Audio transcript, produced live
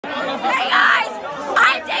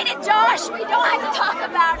dated Josh. We don't have to talk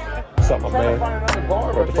about it. What's up, my man?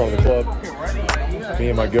 We're at the front of the club. Me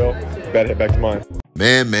and my girl. Better head back to mine.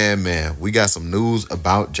 Man. We got some news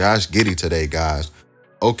about Josh Giddey today, guys.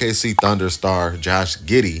 OKC Thunder star Josh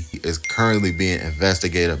Giddey is currently being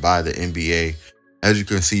investigated by the NBA, as you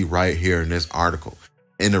can see right here in this article.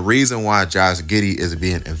 And the reason why Josh Giddey is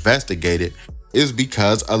being investigated is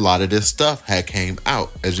because a lot of this stuff had came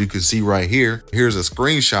out. As you can see right here, here's a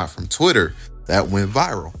screenshot from Twitter that went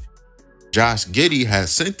viral. Josh Giddey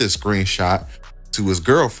has sent this screenshot to his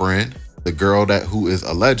girlfriend, the girl who is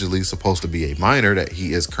allegedly supposed to be a minor that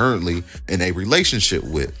he is currently in a relationship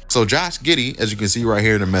with. So Josh Giddey, as you can see right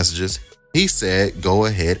here in the messages, he said, go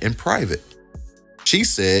ahead in private. She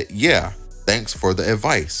said, yeah, thanks for the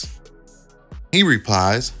advice. He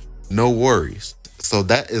replies, no worries. So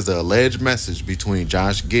that is the alleged message between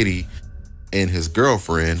Josh Giddey and his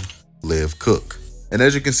girlfriend, Livv Cook. And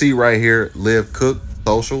as you can see right here, Livv Cook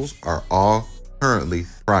socials are all currently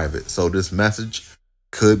private. So this message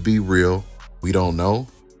could be real. We don't know.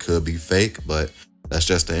 Could be fake, but that's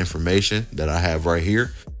just the information that I have right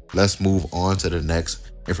here. Let's move on to the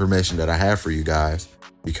next information that I have for you guys,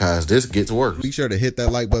 because this gets worse. Be sure to hit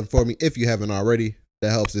that like button for me if you haven't already.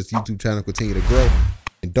 That helps this YouTube channel continue to grow.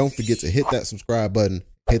 And don't forget to hit that subscribe button,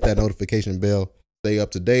 hit that notification bell, stay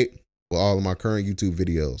up to date with all of my current YouTube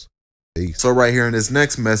videos. Peace. So right here in this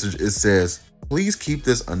next message, it says, please keep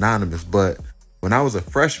this anonymous, but when I was a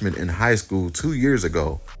freshman in high school 2 years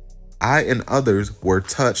ago, I and others were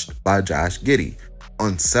touched by Josh Giddey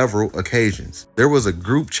on several occasions. There was a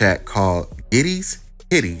group chat called Giddey's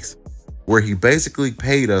Kitties, where he basically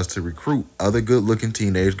paid us to recruit other good-looking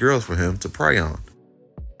teenage girls for him to prey on.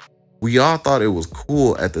 We all thought it was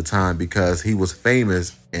cool at the time because he was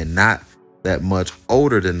famous and not that much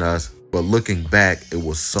older than us, but looking back, it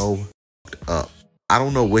was so fucked up. I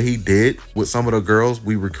don't know what he did with some of the girls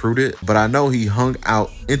we recruited, but I know he hung out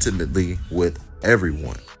intimately with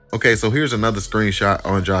everyone. Okay, so here's another screenshot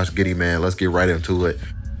on Josh Giddey, man. Let's get right into it.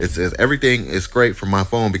 It says, everything is great from my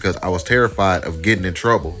phone because I was terrified of getting in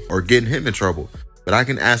trouble or getting him in trouble, but I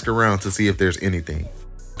can ask around to see if there's anything.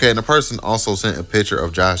 Okay, and the person also sent a picture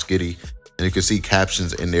of Josh Giddey, and you can see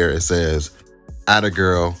captions in there. It says, atta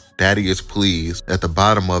girl, daddy is pleased. At the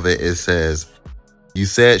bottom of it, it says, you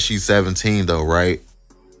said she's 17 though, right?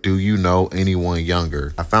 Do you know anyone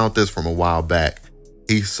younger? I found this from a while back.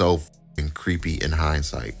 He's so f***ing creepy in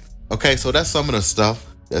hindsight. Okay, so that's some of the stuff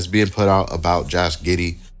that's being put out about Josh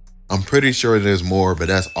Giddey. I'm pretty sure there's more, but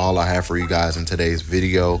that's all I have for you guys in today's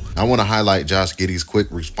video. I want to highlight Josh Giddey's quick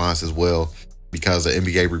response as well, because the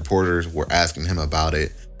NBA reporters were asking him about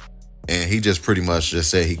it, and he just pretty much just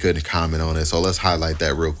said he couldn't comment on it. So let's highlight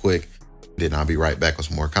that real quick. Then I'll be right back with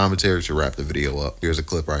some more commentary to wrap the video up. Here's a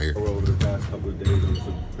clip right here. Over the past couple of days, there's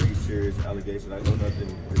some pretty serious allegations. I know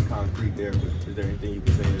nothing is concrete there, but is there anything you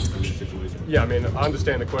can say in this situation? Yeah, I mean, I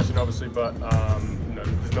understand the question, obviously, but no,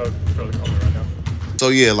 there's no further comment right now. So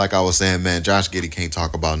yeah, like I was saying, man, Josh Giddey can't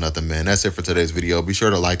talk about nothing, man. That's it for today's video. Be sure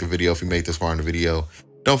to like the video if you made this far in the video.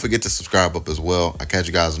 Don't forget to subscribe up as well. I'll catch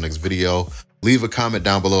you guys in the next video. Leave a comment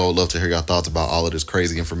down below. I'd love to hear your thoughts about all of this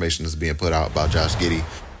crazy information that's being put out about Josh Giddey.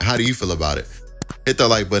 How do you feel about it? Hit that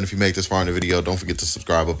like button if you make this far in the video. Don't forget to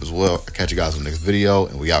subscribe up as well. I'll catch you guys in the next video,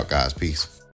 and we out, guys. Peace.